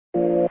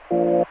Hi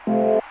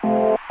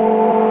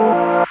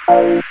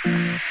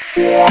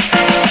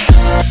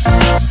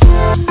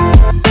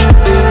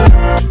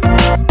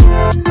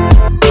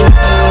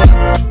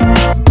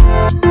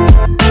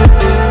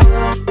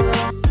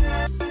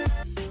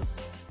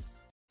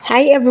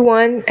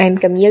everyone, I'm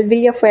Camille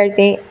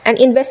Villafuerte, an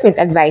investment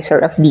advisor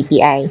of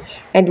BPI,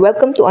 and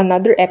welcome to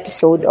another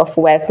episode of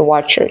Wealth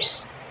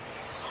Watchers.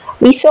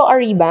 We saw a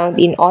rebound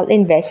in all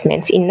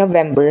investments in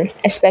November,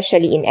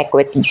 especially in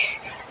equities,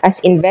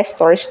 as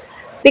investors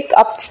pick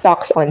up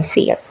stocks on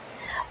sale.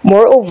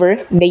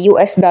 Moreover, the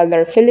US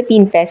dollar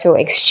Philippine Peso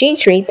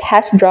exchange rate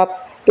has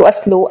dropped to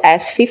as low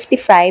as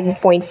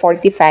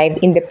 55.45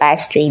 in the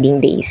past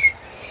trading days.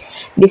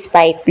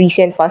 Despite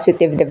recent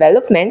positive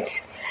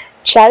developments,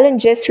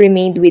 challenges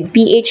remained with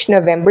PH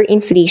November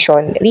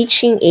inflation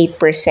reaching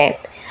 8%,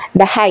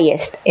 the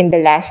highest in the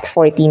last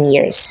 14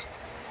 years.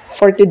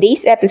 For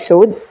today's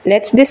episode,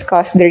 let's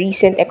discuss the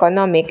recent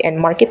economic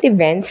and market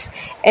events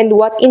and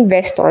what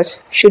investors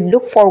should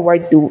look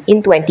forward to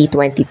in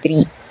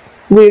 2023.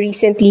 We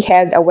recently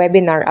held a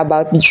webinar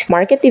about these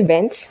market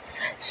events,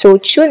 so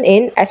tune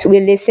in as we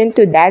listen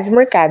to Daz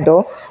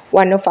Mercado,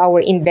 one of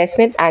our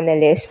investment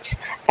analysts,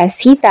 as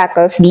he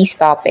tackles these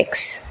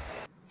topics.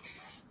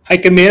 Hi,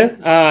 Camille.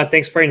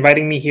 Thanks for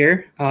inviting me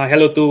here.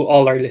 Hello to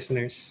all our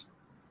listeners.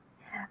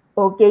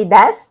 Okay,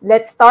 Das,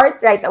 let's start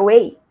right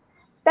away.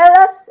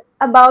 Tell us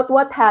about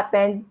what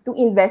happened to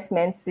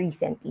investments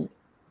recently.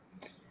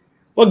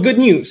 Well, good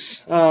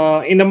news.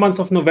 In the month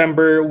of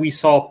November, we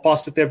saw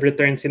positive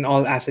returns in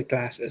all asset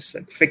classes,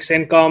 like fixed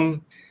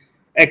income,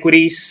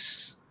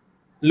 equities,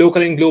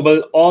 local and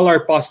global, all are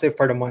positive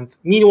for the month.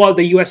 Meanwhile,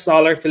 the US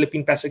dollar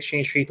Philippine Peso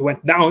exchange rate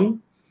went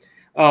down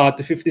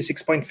to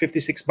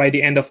 56.56 by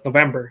the end of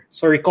November.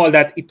 So recall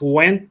that it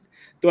went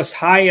to as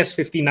high as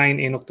 59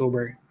 in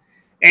October.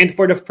 And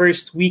for the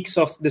first weeks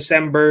of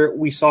December,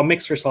 we saw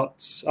mixed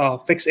results.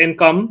 Fixed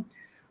income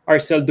are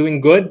still doing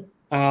good,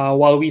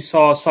 while we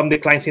saw some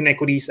declines in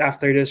equities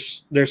after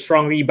their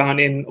strong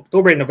rebound in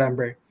October and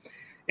November.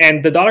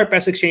 And the dollar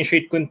peso exchange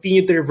rate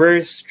continued to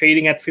reverse,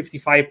 trading at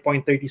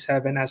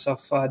 55.37 as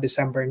of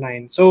December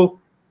 9.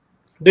 So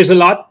there's a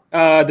lot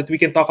that we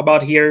can talk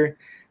about here.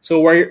 So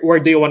where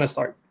do you want to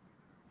start?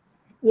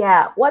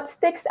 Yeah, what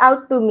sticks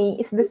out to me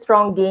is the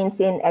strong gains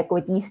in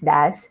equities,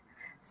 Das.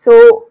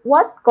 So,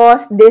 what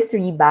caused this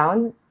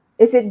rebound?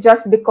 Is it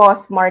just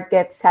because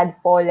markets had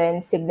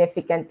fallen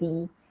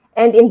significantly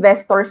and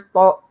investors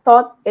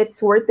thought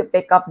it's worth to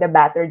pick up the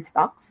battered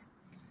stocks?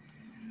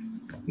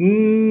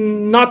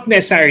 Not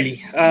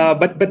necessarily,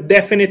 but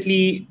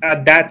definitely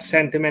that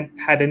sentiment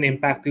had an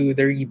impact to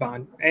the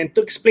rebound. And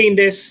to explain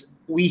this,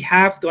 we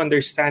have to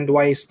understand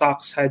why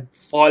stocks had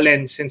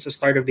fallen since the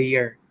start of the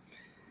year.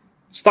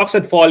 Stocks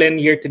had fallen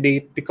year to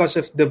date because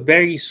of the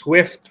very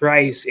swift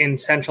rise in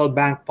central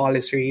bank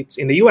policy rates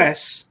in the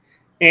US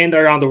and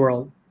around the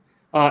world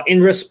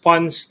in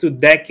response to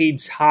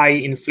decades high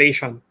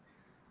inflation.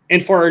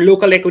 And for our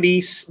local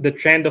equities, the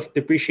trend of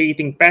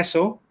depreciating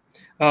peso,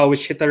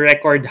 which hit a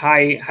record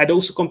high, had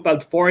also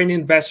compelled foreign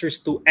investors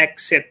to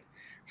exit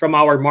from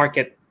our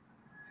market.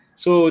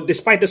 So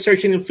despite the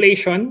surge in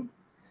inflation,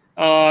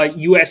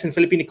 US and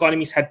Philippine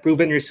economies had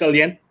proven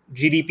resilient.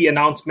 GDP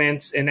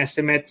announcements and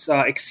estimates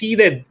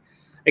exceeded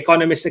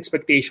economists'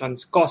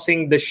 expectations,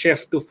 causing the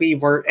shift to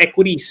favor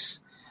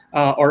equities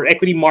or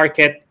equity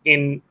market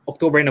in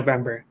October and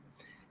November.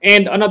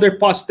 And another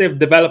positive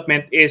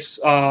development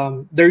is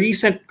the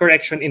recent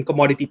correction in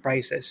commodity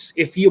prices.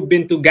 If you've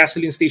been to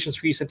gasoline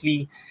stations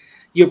recently,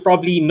 you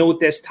probably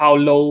noticed how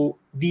low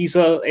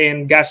diesel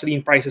and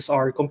gasoline prices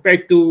are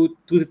compared to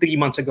 2 to 3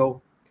 months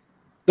ago.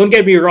 Don't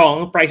get me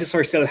wrong, prices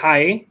are still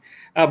high,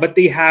 but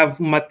they have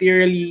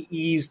materially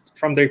eased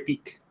from their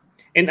peak.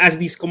 And as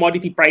these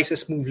commodity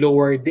prices move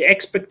lower, the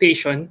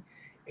expectation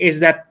is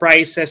that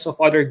prices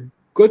of other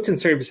goods and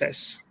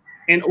services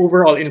and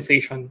overall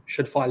inflation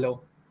should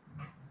follow.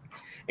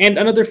 And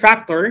another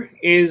factor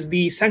is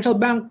the central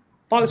bank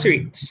policy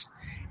rates.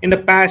 In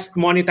the past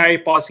monetary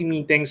policy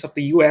meetings of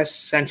the US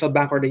central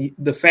bank or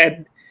the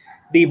Fed,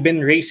 they've been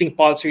raising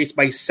policy rates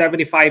by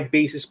 75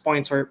 basis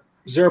points or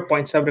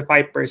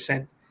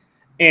 0.75%.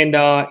 And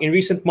in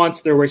recent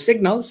months, there were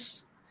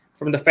signals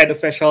from the Fed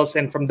officials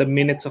and from the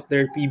minutes of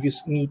their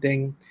previous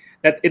meeting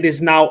that it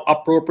is now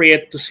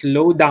appropriate to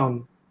slow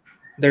down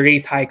the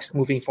rate hikes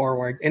moving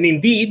forward. And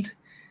indeed,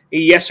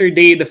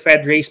 yesterday, the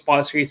Fed raised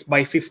policy rates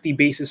by 50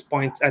 basis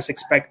points as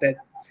expected.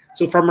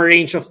 So from a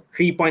range of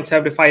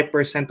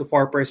 3.75% to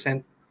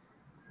 4%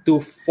 to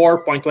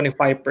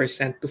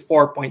 4.25% to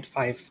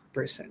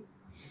 4.5%.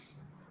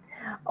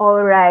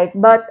 All right,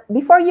 but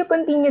before you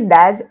continue,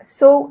 Daz,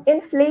 so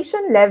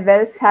inflation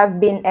levels have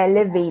been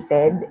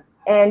elevated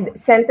and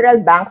central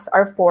banks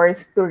are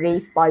forced to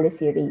raise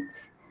policy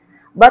rates.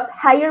 But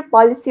higher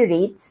policy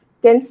rates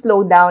can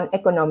slow down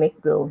economic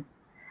growth.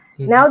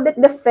 Now that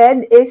the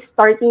Fed is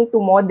starting to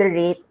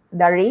moderate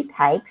the rate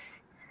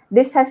hikes,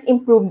 this has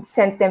improved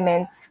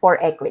sentiments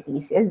for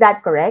equities. Is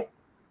that correct?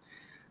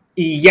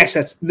 Yes,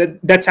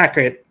 that's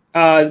accurate.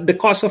 The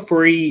cause of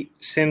worry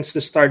since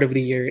the start of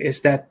the year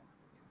is that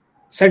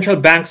Central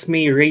banks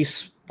may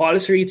raise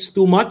policy rates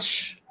too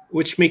much,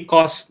 which may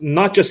cause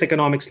not just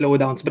economic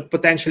slowdowns, but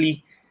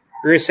potentially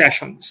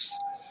recessions.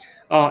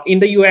 In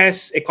the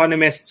US,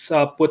 economists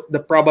put the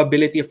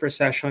probability of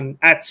recession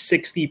at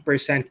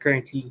 60%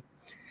 currently.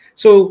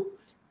 So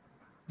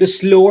the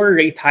slower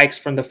rate hikes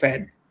from the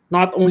Fed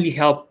not only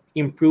help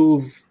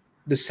improve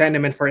the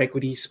sentiment for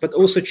equities, but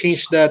also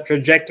change the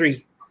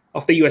trajectory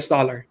of the US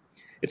dollar.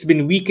 It's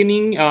been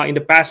weakening in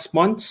the past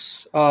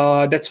months.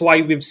 That's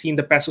why we've seen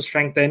the peso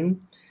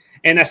strengthen.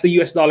 And as the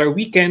US dollar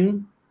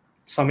weaken,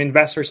 some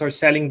investors are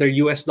selling their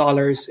US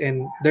dollars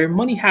and their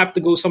money have to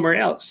go somewhere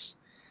else.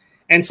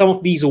 And some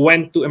of these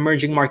went to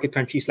emerging market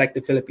countries like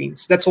the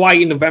Philippines. That's why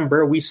in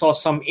November, we saw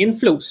some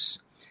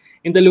inflows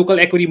in the local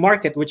equity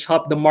market, which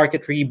helped the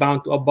market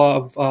rebound to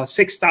above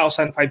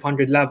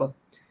 6,500 level.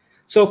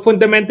 So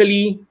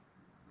fundamentally,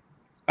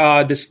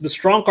 the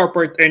strong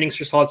corporate earnings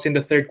results in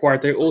the third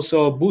quarter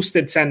also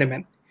boosted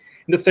sentiment.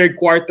 In the third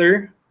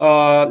quarter,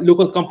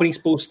 local companies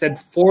posted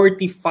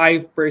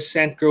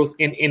 45% growth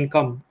in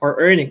income or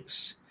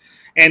earnings.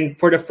 And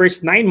for the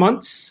first 9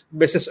 months,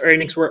 business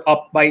earnings were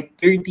up by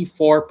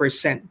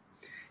 34%.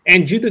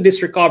 And due to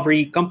this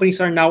recovery, companies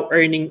are now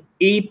earning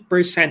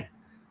 8%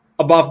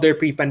 above their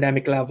pre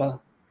pandemic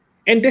level.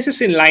 And this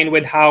is in line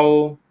with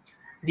how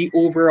the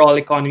overall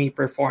economy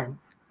performed.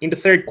 In the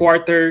third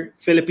quarter,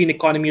 Philippine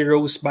economy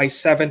rose by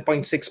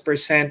 7.6%,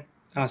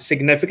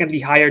 significantly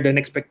higher than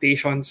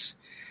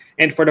expectations.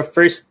 And for the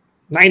first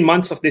 9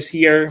 months of this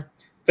year,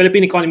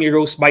 Philippine economy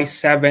rose by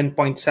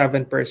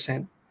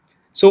 7.7%.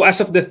 So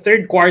as of the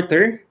third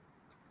quarter,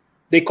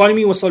 the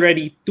economy was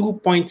already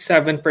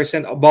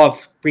 2.7%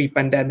 above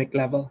pre-pandemic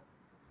level.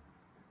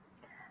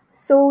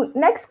 So,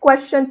 next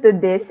question to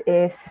this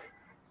is,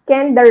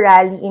 can the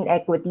rally in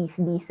equities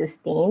be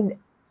sustained?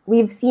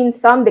 We've seen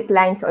some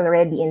declines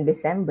already in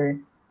December.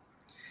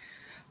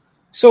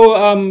 So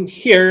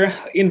here,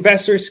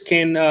 investors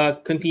can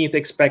continue to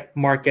expect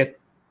market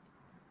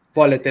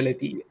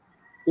volatility.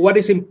 What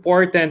is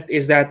important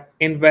is that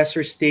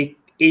investors take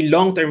a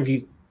long-term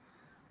view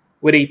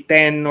with a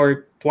 10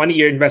 or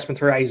 20-year investment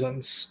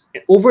horizons.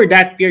 Over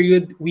that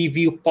period, we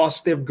view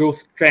positive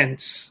growth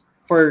trends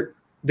for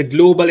the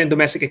global and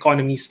domestic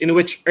economies in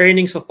which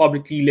earnings of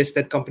publicly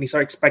listed companies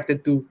are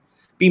expected to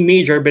be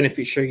major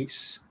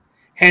beneficiaries.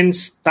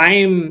 Hence,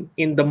 time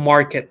in the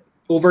market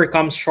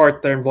overcomes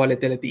short-term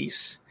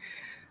volatilities.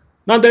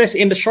 Nonetheless,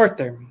 in the short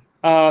term,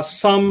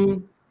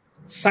 some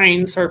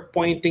signs are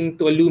pointing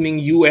to a looming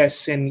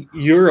US and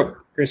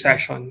Europe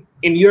recession.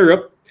 In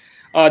Europe,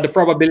 the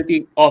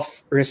probability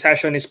of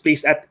recession is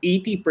placed at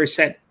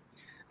 80%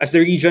 as the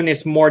region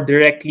is more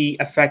directly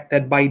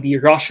affected by the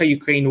Russia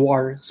Ukraine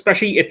war,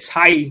 especially its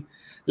high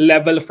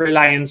level of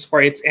reliance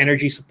for its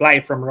energy supply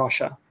from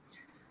Russia.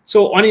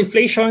 So, on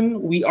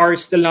inflation, we are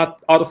still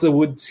not out of the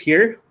woods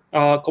here.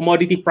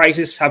 Commodity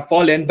prices have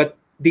fallen, but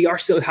they are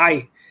still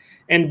high.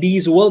 And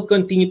these will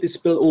continue to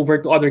spill over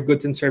to other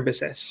goods and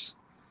services.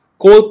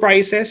 Coal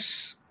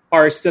prices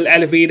are still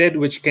elevated,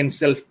 which can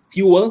still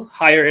fuel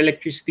higher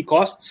electricity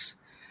costs.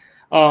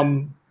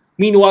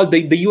 Meanwhile,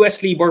 the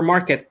US labor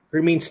market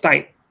remains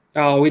tight,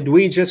 with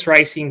wages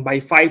rising by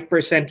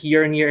 5%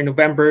 year on year in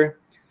November.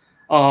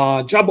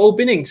 Job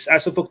openings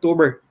as of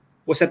October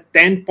was at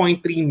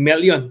 10.3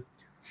 million,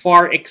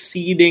 far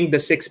exceeding the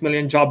 6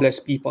 million jobless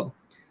people.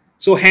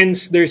 So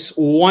hence, there's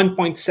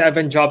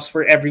 1.7 jobs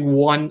for every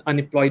one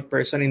unemployed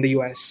person in the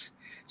US.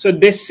 So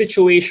this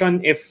situation,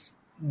 if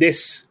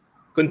this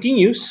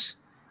continues,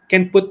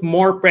 can put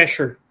more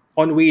pressure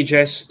on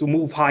wages to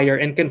move higher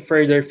and can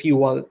further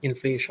fuel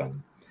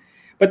inflation.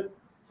 But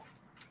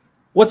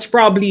what's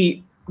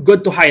probably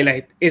good to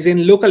highlight is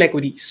in local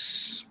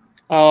equities.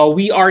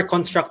 We are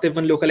constructive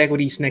on local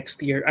equities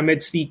next year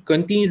amidst the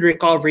continued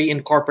recovery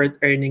in corporate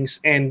earnings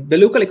and the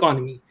local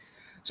economy.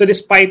 So,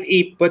 despite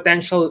a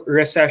potential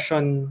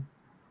recession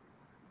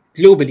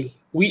globally,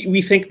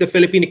 we think the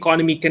Philippine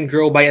economy can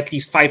grow by at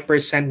least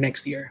 5%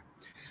 next year.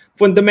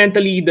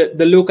 Fundamentally,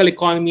 the local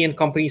economy and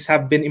companies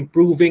have been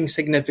improving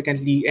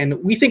significantly,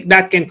 and we think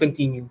that can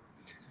continue.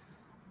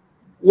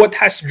 What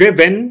has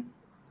driven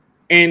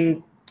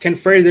and can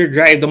further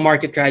drive the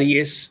market rally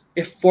is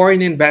if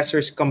foreign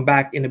investors come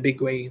back in a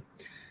big way.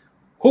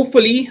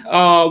 Hopefully,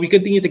 we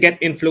continue to get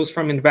inflows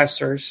from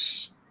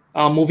investors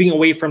moving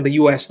away from the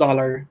US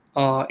dollar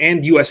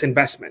and US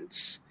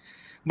investments.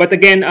 But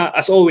again,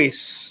 as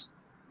always,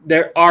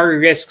 there are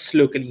risks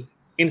locally.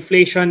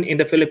 Inflation in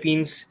the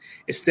Philippines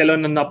is still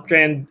on an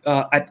uptrend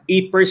at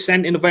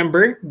 8% in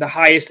November, the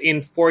highest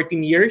in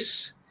 14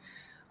 years.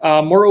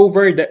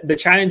 Moreover, the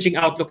challenging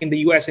outlook in the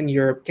US and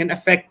Europe can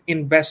affect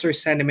investor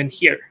sentiment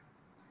here.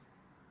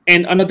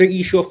 And another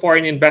issue of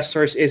foreign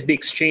investors is the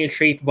exchange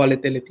rate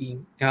volatility.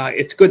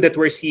 It's good that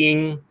we're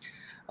seeing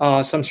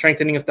some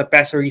strengthening of the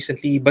peso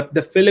recently, but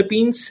the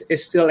Philippines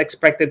is still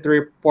expected to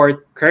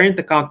report current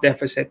account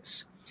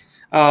deficits,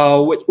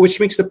 which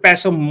makes the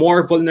peso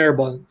more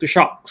vulnerable to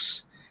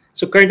shocks.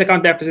 So current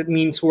account deficit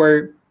means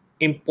we're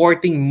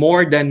importing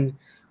more than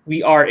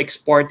we are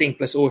exporting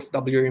plus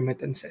OFW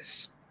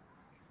remittances.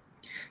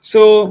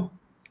 So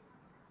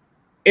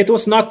It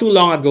was not too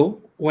long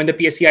ago when the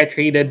PSEI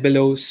traded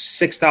below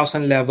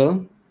 6,000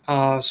 level.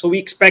 So we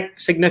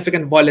expect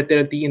significant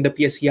volatility in the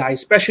PSEI,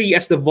 especially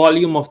as the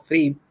volume of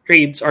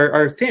trades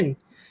are thin.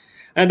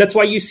 And that's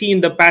why you see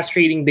in the past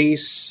trading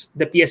days,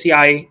 the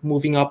PSEI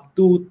moving up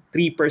 2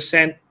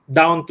 3%,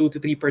 down 2 to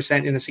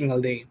 3% in a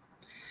single day.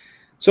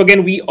 So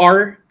again, we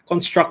are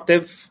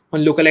constructive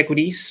on local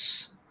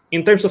equities.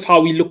 In terms of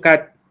how we look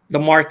at the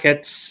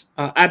markets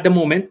at the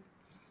moment,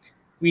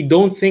 we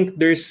don't think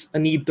there's a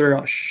need to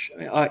rush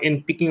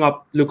in picking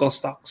up local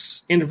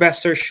stocks.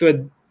 Investors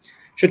should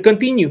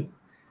continue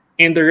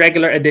in the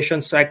regular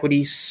additions to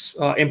equities,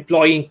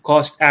 employing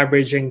cost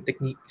averaging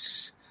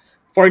techniques.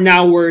 For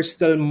now, we're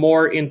still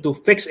more into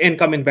fixed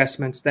income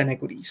investments than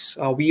equities.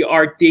 We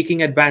are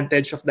taking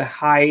advantage of the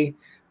high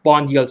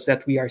bond yields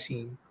that we are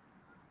seeing.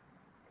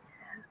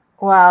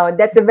 Wow,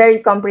 that's a very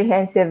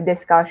comprehensive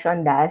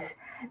discussion, Das.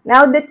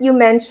 Now that you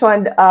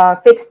mentioned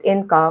fixed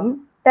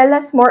income, tell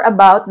us more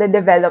about the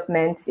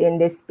developments in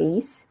this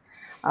space.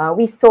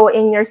 We saw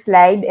in your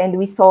slide and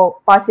we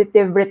saw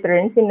positive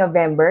returns in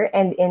November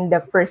and in the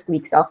first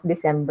weeks of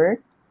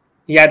December.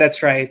 Yeah,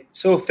 that's right.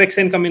 So fixed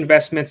income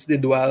investments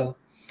did well.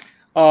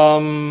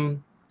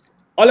 Um,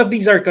 all of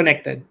these are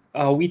connected.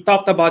 We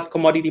talked about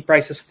commodity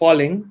prices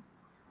falling,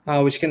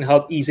 which can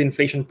help ease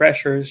inflation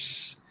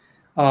pressures,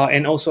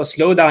 and also a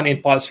slowdown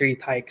in policy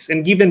rate hikes.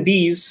 And given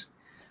these,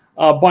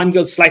 bond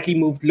yields slightly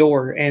moved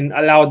lower and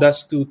allowed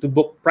us to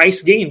book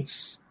price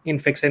gains in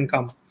fixed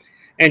income.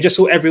 And just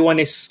so everyone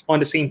is on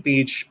the same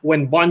page,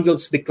 when bond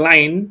yields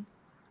decline,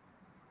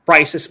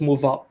 prices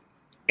move up.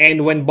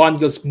 And when bond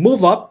yields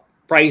move up,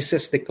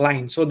 prices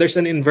decline. So there's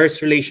an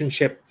inverse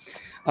relationship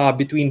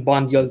between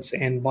bond yields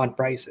and bond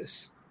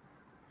prices.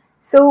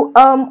 So,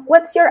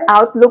 what's your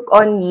outlook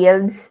on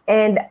yields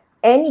and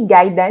any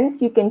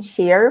guidance you can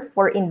share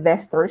for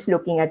investors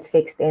looking at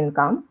fixed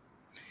income?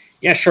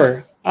 Yeah,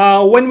 sure.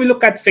 When we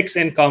look at fixed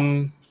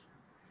income,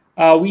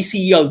 we see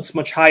yields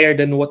much higher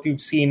than what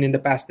we've seen in the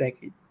past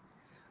decade.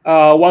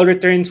 While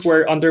returns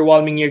were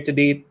underwhelming year to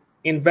date,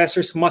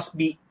 investors must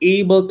be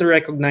able to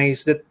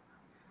recognize that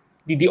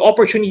the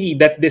opportunity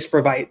that this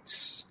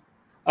provides.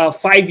 A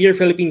 5 year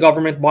Philippine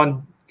government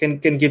bond can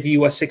give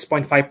you a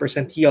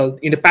 6.5% yield.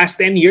 In the past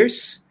 10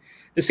 years,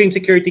 the same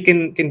security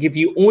can give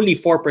you only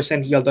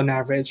 4% yield on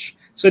average.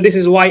 So this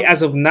is why,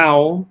 as of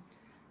now,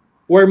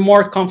 we're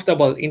more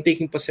comfortable in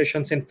taking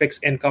positions in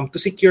fixed income to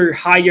secure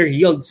higher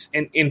yields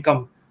and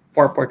income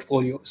for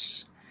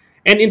portfolios.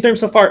 And in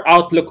terms of our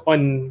outlook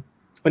on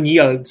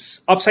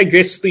yields, upside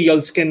risks to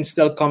yields can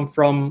still come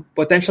from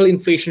potential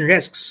inflation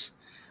risks,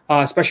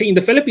 especially in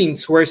the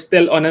Philippines. We're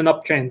still on an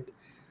uptrend.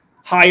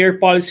 Higher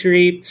policy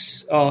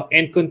rates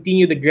and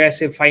continued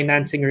aggressive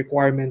financing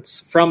requirements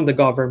from the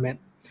government.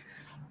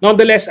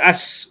 Nonetheless,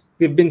 as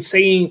we've been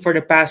saying for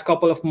the past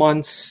couple of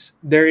months,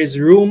 there is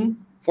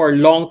room for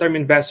long-term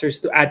investors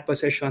to add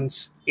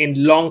positions in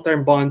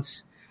long-term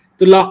bonds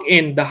to lock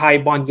in the high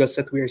bond yields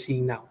that we are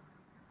seeing now.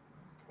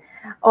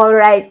 All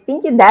right.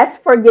 Thank you, Das,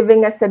 for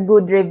giving us a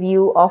good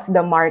review of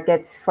the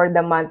markets for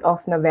the month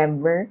of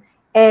November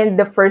and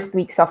the first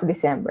weeks of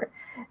December.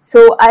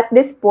 So at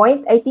this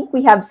point, I think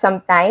we have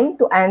some time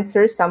to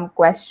answer some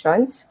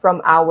questions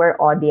from our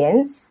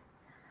audience.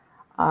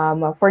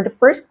 For the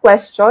first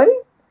question,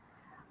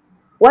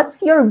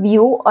 what's your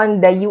view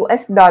on the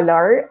US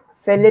dollar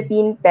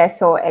Philippine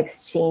Peso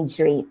exchange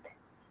rate?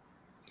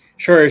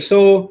 Sure.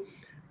 So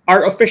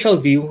our official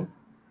view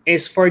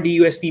is for the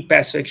USD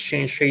peso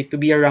exchange rate to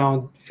be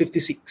around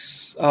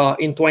 56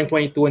 in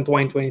 2022 and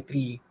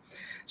 2023.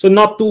 So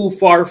not too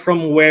far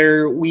from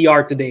where we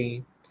are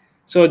today.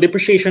 So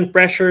depreciation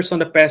pressures on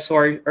the peso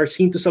are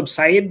seen to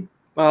subside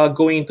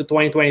going into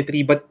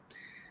 2023, but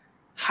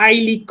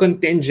highly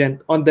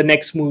contingent on the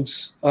next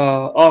moves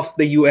of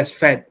the US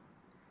Fed.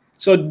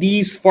 So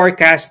these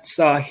forecasts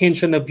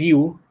hinge on a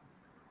view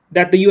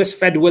that the US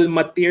Fed will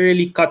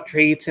materially cut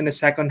rates in the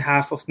second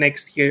half of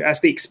next year as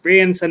they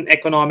experience an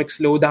economic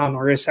slowdown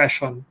or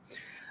recession.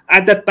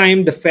 At that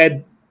time, the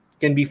Fed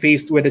can be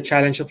faced with the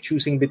challenge of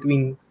choosing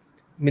between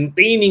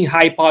maintaining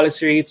high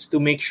policy rates to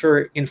make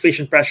sure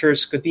inflation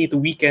pressures continue to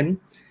weaken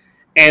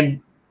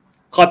and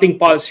cutting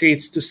policy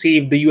rates to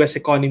save the US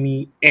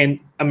economy and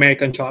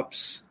American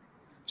jobs.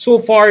 So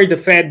far, the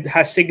Fed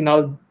has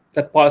signaled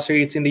that policy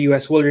rates in the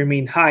US will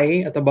remain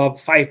high at above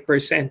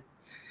 5%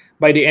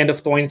 by the end of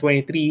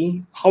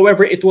 2023.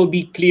 However, it will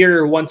be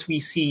clearer once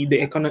we see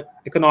the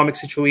economic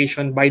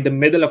situation by the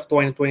middle of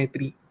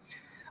 2023.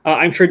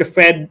 I'm sure the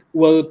Fed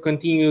will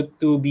continue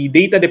to be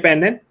data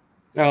dependent,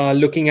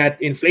 looking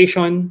at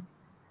inflation,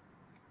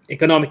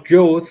 economic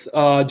growth,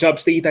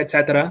 jobs data,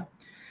 etc.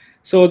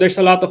 So there's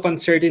a lot of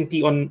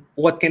uncertainty on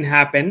what can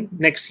happen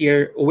next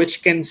year,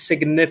 which can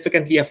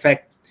significantly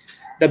affect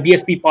the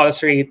BSP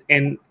policy rate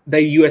and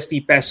the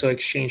USD peso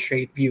exchange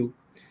rate view.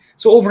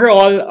 So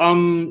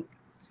overall,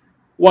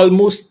 while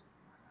most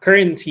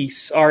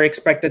currencies are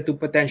expected to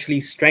potentially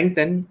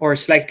strengthen or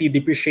slightly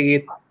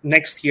depreciate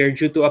next year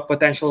due to a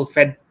potential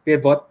Fed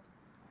pivot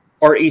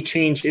or a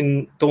change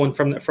in tone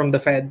from the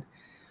Fed,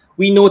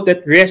 We note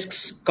that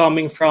risks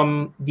coming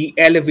from the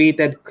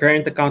elevated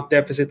current account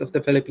deficit of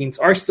the Philippines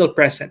are still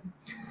present.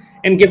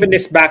 And given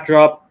this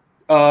backdrop,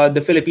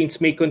 the Philippines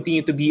may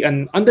continue to be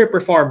an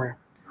underperformer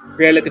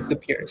relative to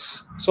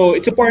peers. So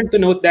it's important to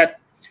note that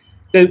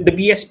the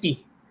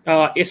BSP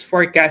is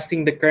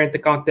forecasting the current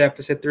account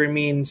deficit to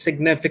remain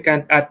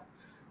significant at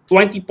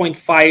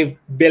 $20.5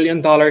 billion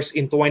in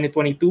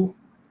 2022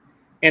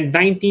 and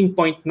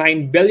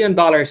 $19.9 billion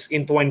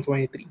in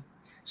 2023.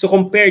 So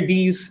compare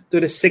these to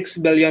the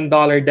 $6 billion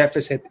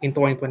deficit in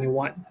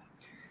 2021.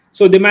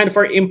 So demand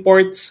for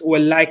imports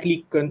will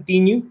likely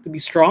continue to be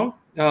strong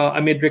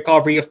amid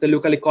recovery of the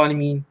local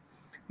economy.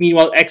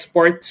 Meanwhile,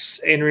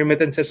 exports and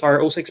remittances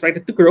are also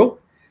expected to grow,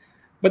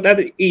 but at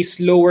a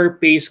slower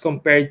pace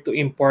compared to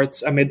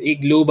imports amid a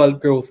global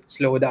growth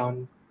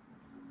slowdown.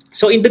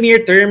 So in the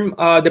near term,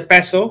 the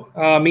peso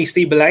may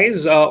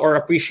stabilize or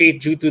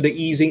appreciate due to the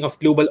easing of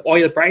global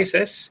oil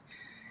prices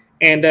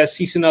and a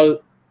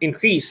seasonal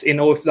increase in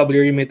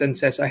OFW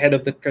remittances ahead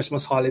of the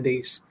Christmas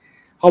holidays.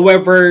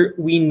 However,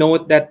 we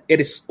note that it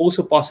is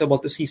also possible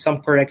to see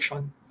some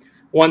correction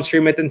once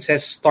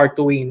remittances start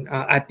to wane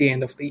at the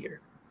end of the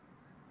year.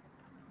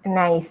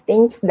 Nice.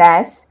 Thanks,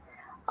 Das.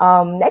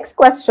 Next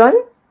question.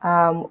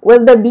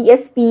 Will the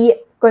BSP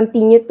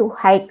continue to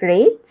hike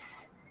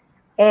rates?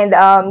 And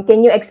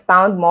can you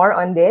expound more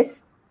on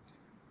this?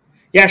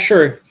 Yeah,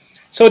 sure.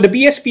 So the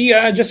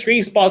BSP just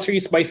raised policy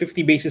rates by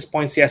 50 basis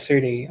points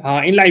yesterday,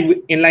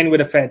 in line with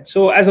the Fed.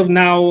 So as of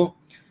now,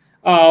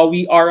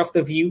 we are of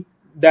the view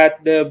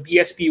that the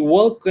BSP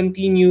will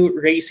continue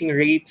raising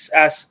rates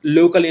as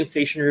local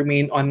inflation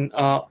remain on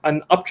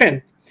an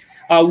uptrend.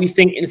 We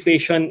think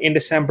inflation in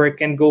December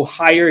can go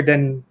higher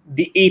than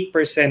the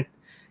 8%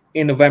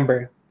 in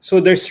November. So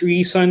there's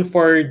reason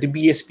for the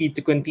BSP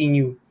to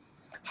continue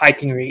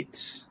hiking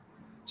rates.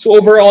 So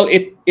overall,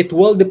 it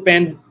will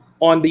depend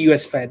on the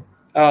US Fed.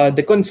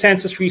 The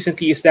consensus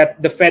recently is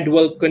that the Fed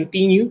will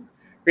continue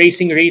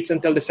raising rates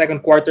until the second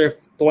quarter of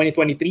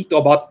 2023 to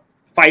about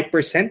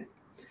 5%,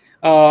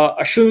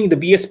 assuming the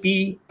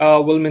BSP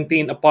will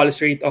maintain a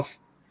policy rate of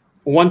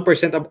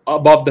 1%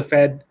 above the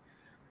Fed.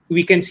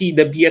 We can see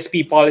the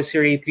BSP policy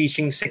rate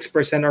reaching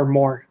 6% or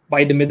more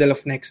by the middle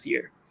of next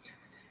year.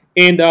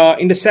 And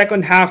in the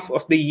second half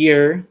of the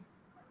year,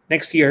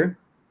 next year,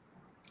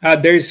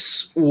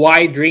 there's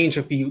wide range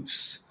of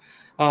views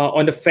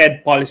on the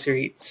Fed policy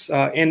rates.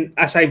 And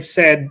as I've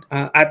said,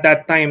 at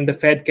that time, the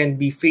Fed can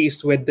be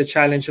faced with the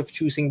challenge of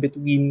choosing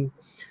between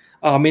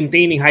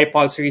maintaining high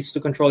policy rates to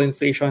control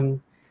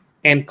inflation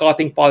and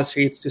cutting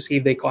policy rates to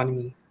save the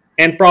economy.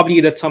 And probably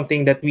that's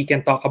something that we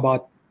can talk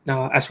about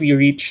as we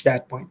reach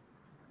that point.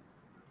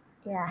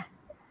 Yeah.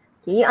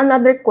 Okay,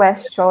 another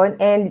question.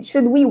 And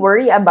should we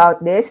worry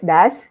about this,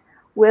 Das?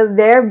 Will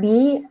there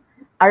be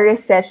a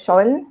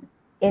recession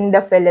in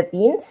the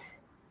Philippines?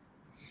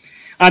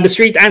 The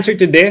straight answer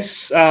to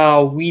this,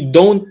 we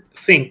don't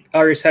think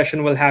a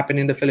recession will happen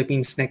in the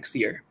Philippines next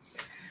year.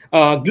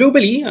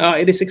 Globally,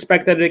 it is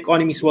expected that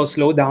economies will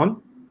slow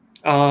down,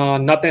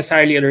 not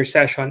necessarily a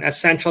recession, as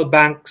central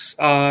banks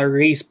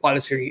raise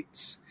policy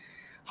rates.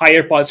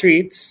 Higher policy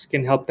rates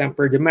can help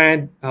temper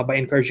demand by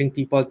encouraging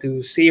people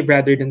to save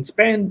rather than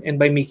spend and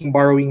by making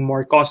borrowing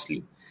more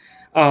costly.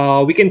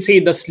 We can say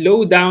the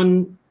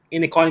slowdown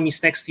in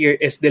economies next year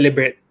is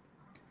deliberate.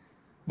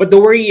 But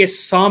the worry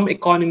is some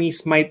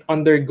economies might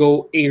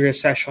undergo a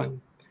recession.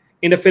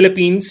 In the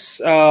Philippines,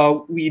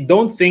 we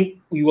don't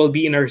think we will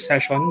be in a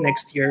recession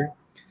next year.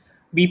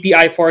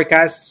 BPI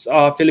forecasts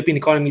Philippine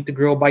economy to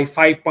grow by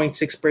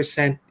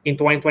 5.6% in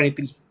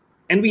 2023.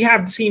 And we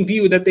have the same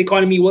view that the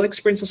economy will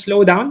experience a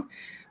slowdown,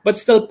 but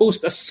still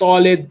post a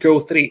solid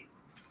growth rate.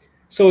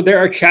 So there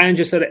are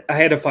challenges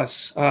ahead of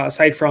us,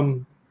 aside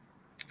from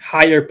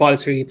higher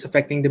policy rates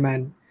affecting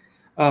demand,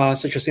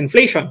 such as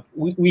inflation.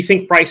 We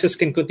think prices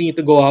can continue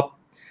to go up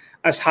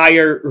as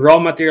higher raw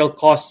material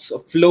costs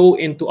flow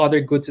into other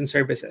goods and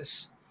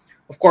services.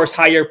 Of course,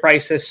 higher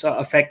prices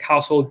affect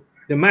household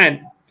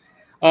demand.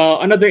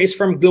 Another is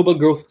from global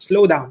growth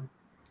slowdown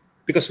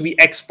because we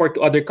export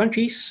to other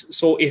countries.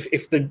 So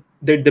if the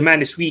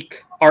demand is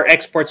weak, our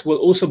exports will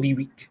also be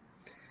weak.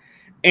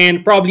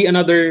 And probably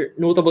another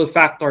notable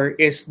factor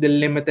is the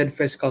limited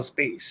fiscal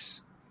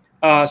space.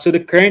 So the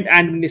current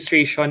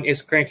administration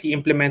is currently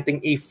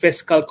implementing a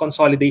fiscal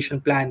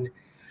consolidation plan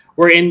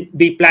wherein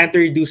they plan to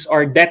reduce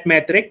our debt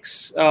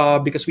metrics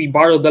because we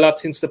borrowed a lot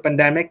since the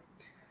pandemic.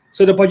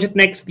 So the budget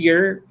next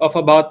year of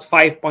about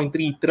 5.3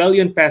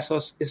 trillion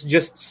pesos is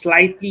just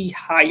slightly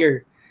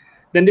higher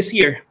than this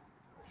year.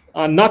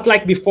 Not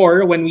like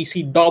before when we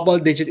see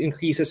double-digit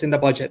increases in the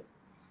budget.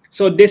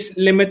 So this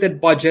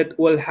limited budget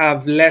will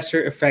have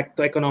lesser effect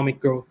to economic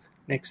growth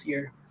next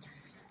year.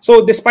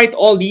 So despite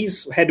all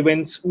these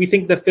headwinds, we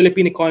think the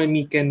Philippine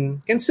economy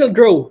can still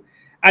grow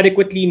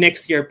adequately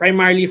next year,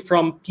 primarily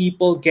from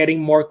people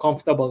getting more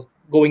comfortable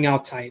going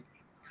outside.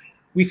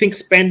 We think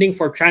spending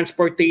for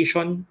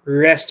transportation,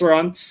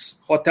 restaurants,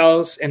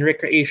 hotels, and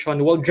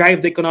recreation will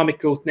drive the economic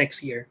growth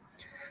next year.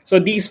 So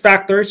these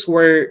factors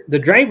were the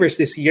drivers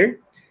this year,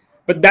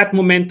 But that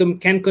momentum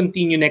can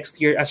continue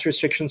next year as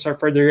restrictions are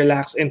further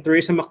relaxed and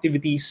tourism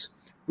activities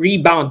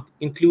rebound,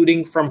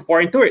 including from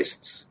foreign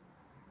tourists.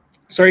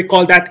 So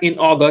recall that in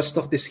August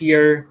of this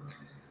year,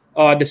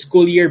 the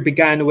school year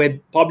began with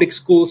public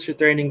schools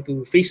returning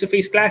to face to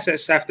face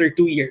classes after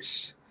 2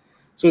 years.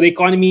 So the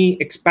economy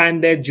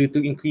expanded due to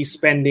increased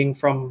spending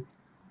from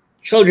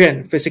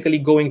children physically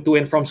going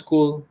to and from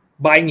school,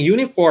 buying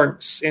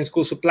uniforms and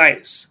school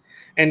supplies,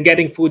 and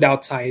getting food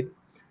outside.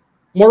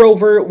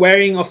 Moreover,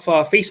 wearing of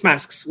face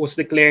masks was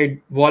declared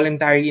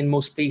voluntary in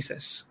most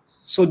places.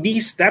 So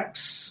these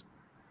steps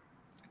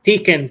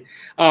taken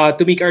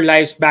to make our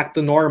lives back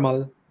to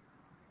normal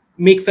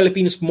make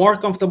Filipinos more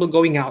comfortable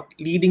going out,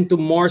 leading to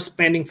more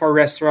spending for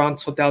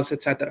restaurants, hotels,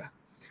 etc.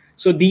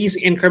 So these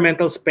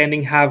incremental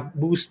spending have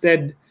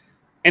boosted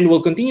and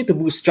will continue to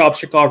boost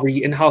jobs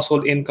recovery and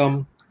household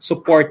income,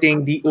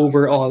 supporting the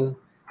overall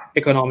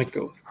economic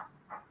growth.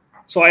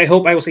 So I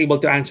hope I was able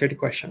to answer the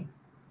question.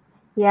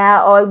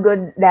 Yeah, all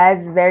good.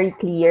 That's very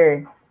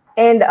clear.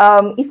 And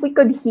if we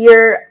could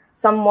hear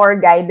some more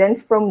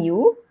guidance from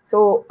you,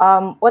 so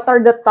what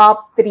are the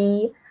top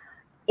three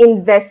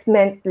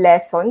investment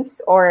lessons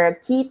or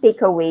key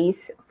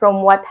takeaways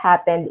from what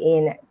happened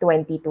in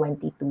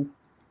 2022?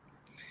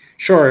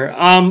 Sure.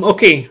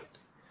 Okay.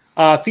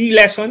 Three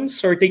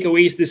lessons or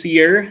takeaways this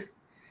year.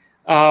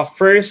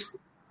 First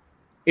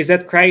is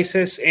that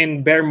crisis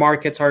and bear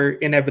markets are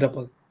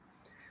inevitable.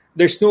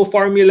 There's no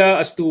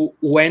formula as to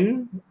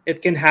when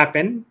it can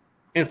happen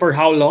and for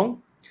how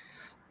long.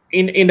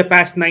 In the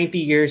past 90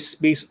 years,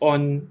 based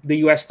on the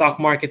US stock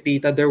market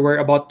data, there were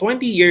about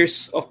 20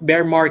 years of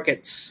bear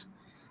markets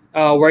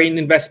wherein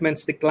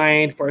investments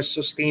declined for a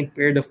sustained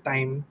period of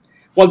time,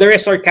 while the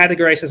rest are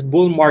categorized as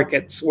bull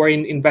markets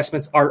wherein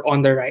investments are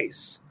on the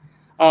rise.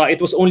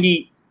 It was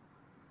only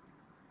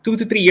 2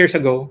 to 3 years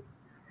ago,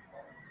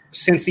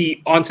 since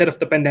the onset of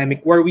the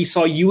pandemic, where we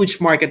saw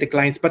huge market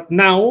declines, but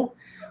now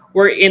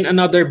we're in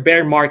another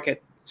bear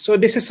market. So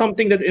this is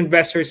something that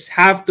investors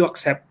have to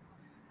accept.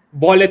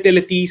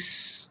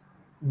 Volatilities,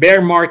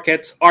 bear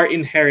markets are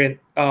inherent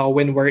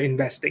when we're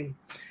investing.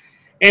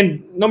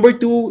 And number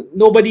two,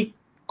 nobody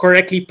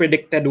correctly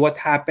predicted what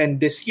happened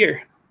this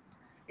year.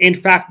 In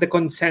fact, the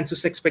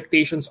consensus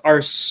expectations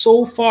are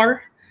so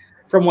far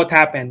from what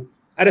happened.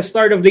 At the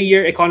start of the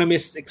year,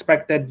 economists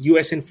expected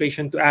US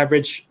inflation to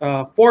average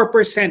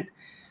 4%,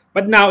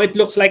 but now it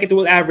looks like it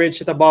will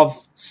average at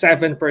above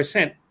 7%.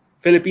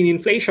 Philippine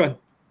inflation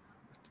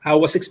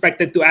was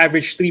expected to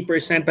average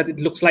 3%, but it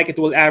looks like it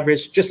will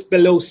average just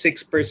below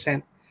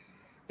 6%.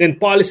 Then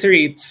policy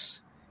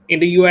rates. In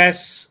the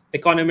US,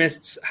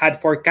 economists had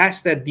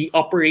forecasted the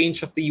upper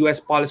range of the US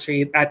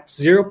policy rate at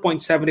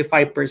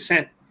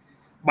 0.75%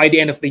 by the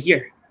end of the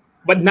year.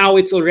 But now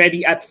it's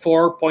already at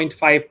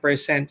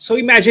 4.5%. So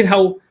imagine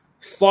how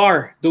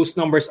far those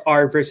numbers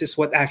are versus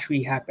what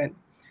actually happened.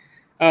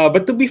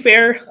 But to be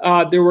fair,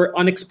 there were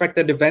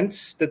unexpected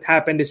events that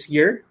happened this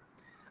year,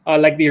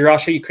 like the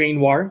Russia-Ukraine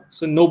war.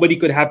 So nobody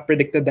could have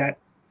predicted that.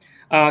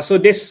 So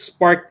this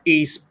sparked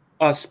a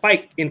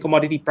spike in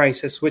commodity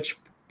prices, which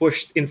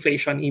pushed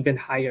inflation even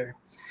higher.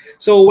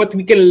 So what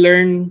we can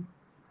learn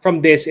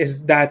from this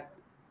is that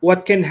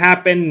what can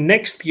happen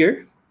next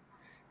year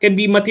can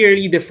be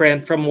materially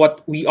different from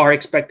what we are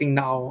expecting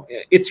now.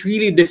 It's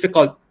really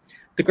difficult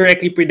to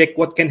correctly predict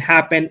what can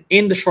happen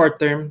in the short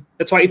term.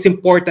 That's why it's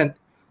important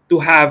to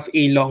have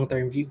a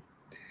long-term view.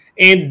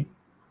 And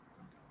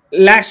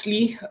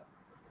lastly,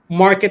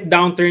 market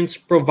downturns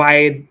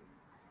provide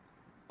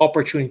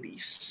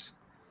opportunities.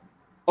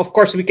 Of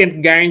course, we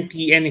can't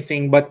guarantee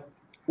anything, but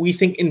we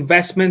think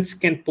investments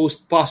can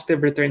post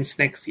positive returns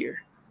next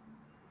year.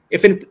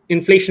 If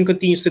inflation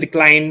continues to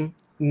decline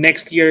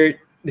next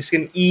year, this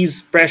can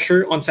ease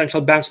pressure on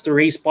central banks to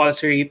raise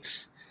policy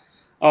rates.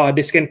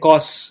 This can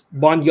cause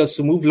bond yields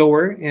to move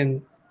lower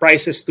and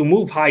prices to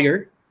move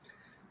higher.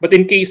 But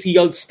in case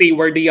yields stay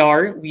where they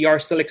are, we are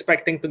still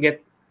expecting to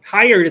get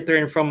higher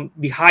return from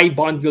the high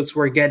bond yields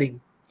we're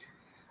getting.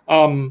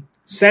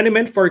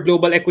 Sentiment for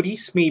global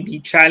equities may be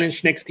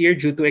challenged next year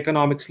due to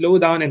economic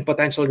slowdown and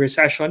potential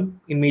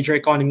recession in major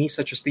economies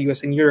such as the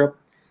US and Europe.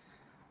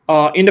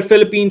 In the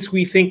Philippines,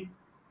 we think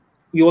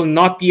we will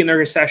not be in a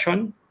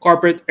recession.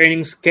 Corporate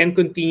earnings can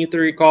continue to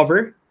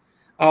recover,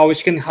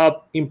 which can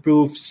help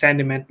improve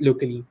sentiment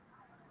locally.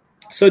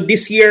 So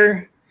this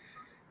year,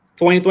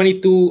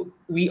 2022,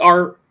 we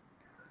are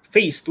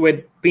faced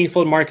with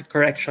painful market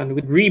correction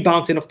with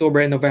rebounds in October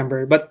and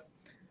November. But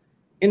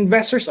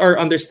investors are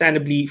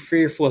understandably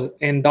fearful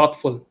and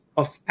doubtful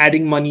of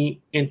adding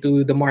money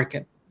into the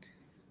market.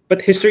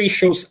 But history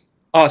shows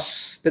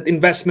us that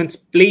investments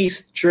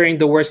placed during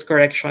the worst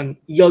correction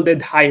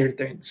yielded higher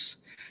returns.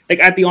 Like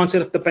at the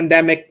onset of the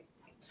pandemic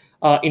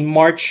in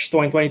March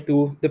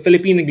 2022, the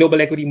Philippine and global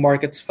equity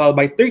markets fell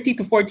by 30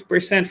 to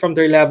 40% from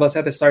their levels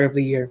at the start of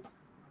the year.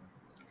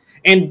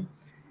 And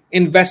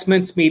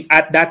investments made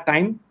at that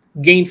time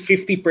gained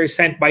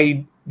 50%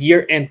 by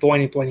year end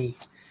 2020.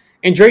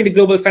 And during the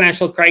global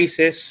financial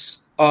crisis,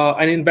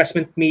 an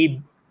investment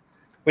made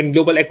when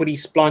global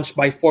equities plunged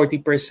by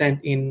 40%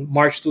 in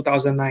March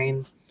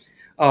 2009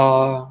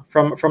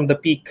 from the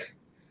peak,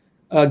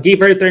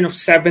 gave a return of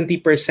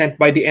 70%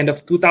 by the end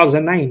of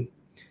 2009.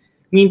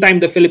 Meantime,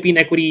 the Philippine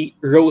equity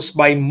rose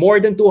by more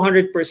than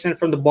 200%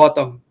 from the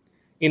bottom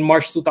in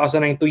March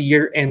 2009 to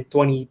year end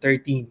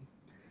 2013.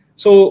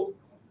 So,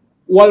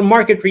 while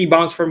market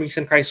rebounds from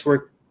recent crises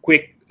were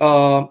quick,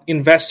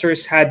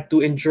 investors had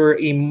to endure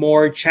a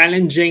more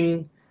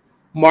challenging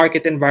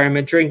market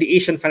environment during the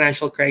Asian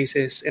financial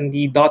crisis and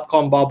the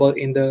dot-com bubble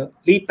in the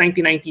late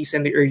 1990s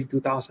and the early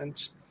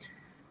 2000s.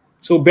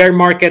 So bear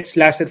markets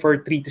lasted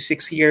for 3 to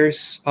 6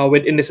 years,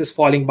 with indices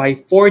falling by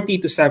 40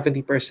 to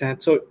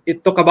 70%. So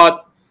it took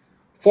about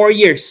 4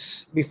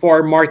 years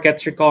before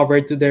markets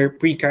recovered to their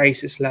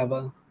pre-crisis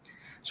level.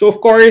 So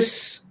of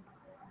course,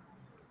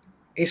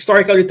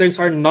 historical returns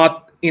are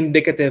not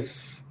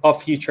indicative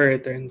of future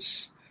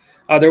returns.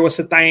 There was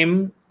a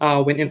time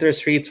when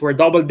interest rates were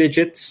double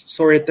digits,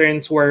 so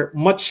returns were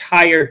much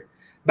higher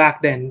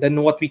back then than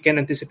what we can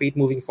anticipate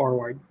moving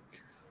forward.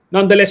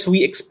 Nonetheless,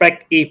 we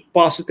expect a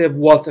positive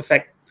wealth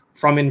effect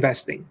from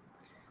investing.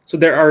 So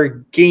there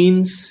are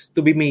gains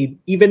to be made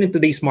even in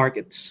today's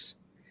markets.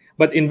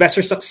 But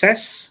investor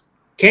success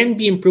can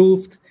be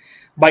improved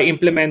by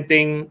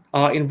implementing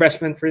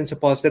investment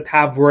principles that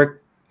have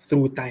worked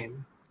through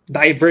time.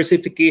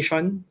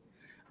 Diversification,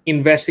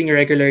 investing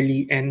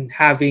regularly, and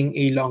having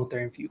a long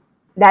term view.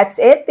 That's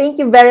it. Thank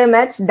you very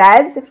much,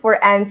 Daz,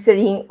 for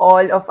answering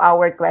all of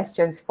our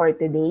questions for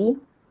today.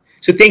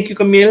 So thank you,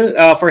 Camille,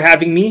 for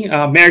having me.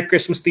 Merry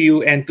Christmas to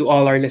you and to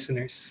all our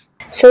listeners.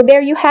 So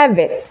there you have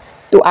it.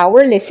 To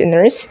our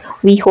listeners,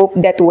 we hope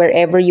that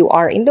wherever you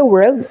are in the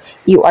world,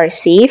 you are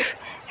safe,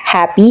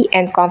 happy,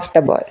 and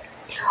comfortable.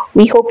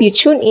 We hope you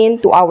tune in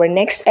to our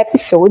next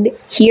episode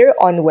here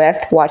on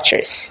Wealth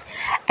Watchers.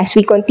 As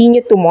we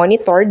continue to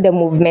monitor the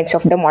movements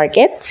of the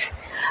markets,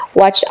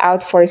 watch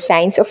out for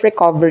signs of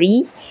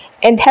recovery,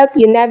 and help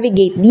you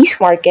navigate these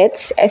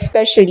markets,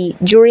 especially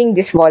during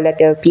this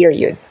volatile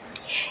period.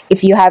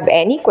 If you have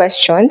any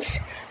questions,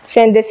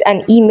 send us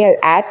an email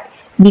at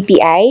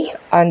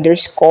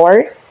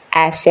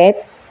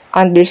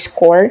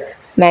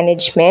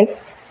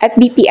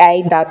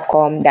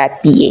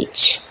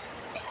bpi_asset_management@bpi.com.ph.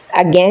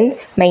 Again,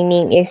 my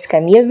name is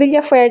Camille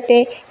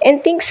Villafuerte,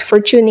 and thanks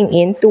for tuning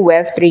in to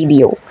Wealth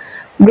Radio,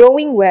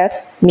 growing wealth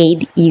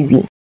made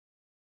easy.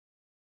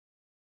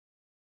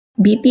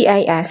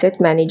 BPI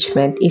Asset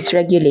Management is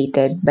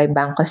regulated by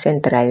Bangko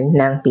Sentral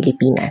ng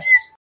Pilipinas.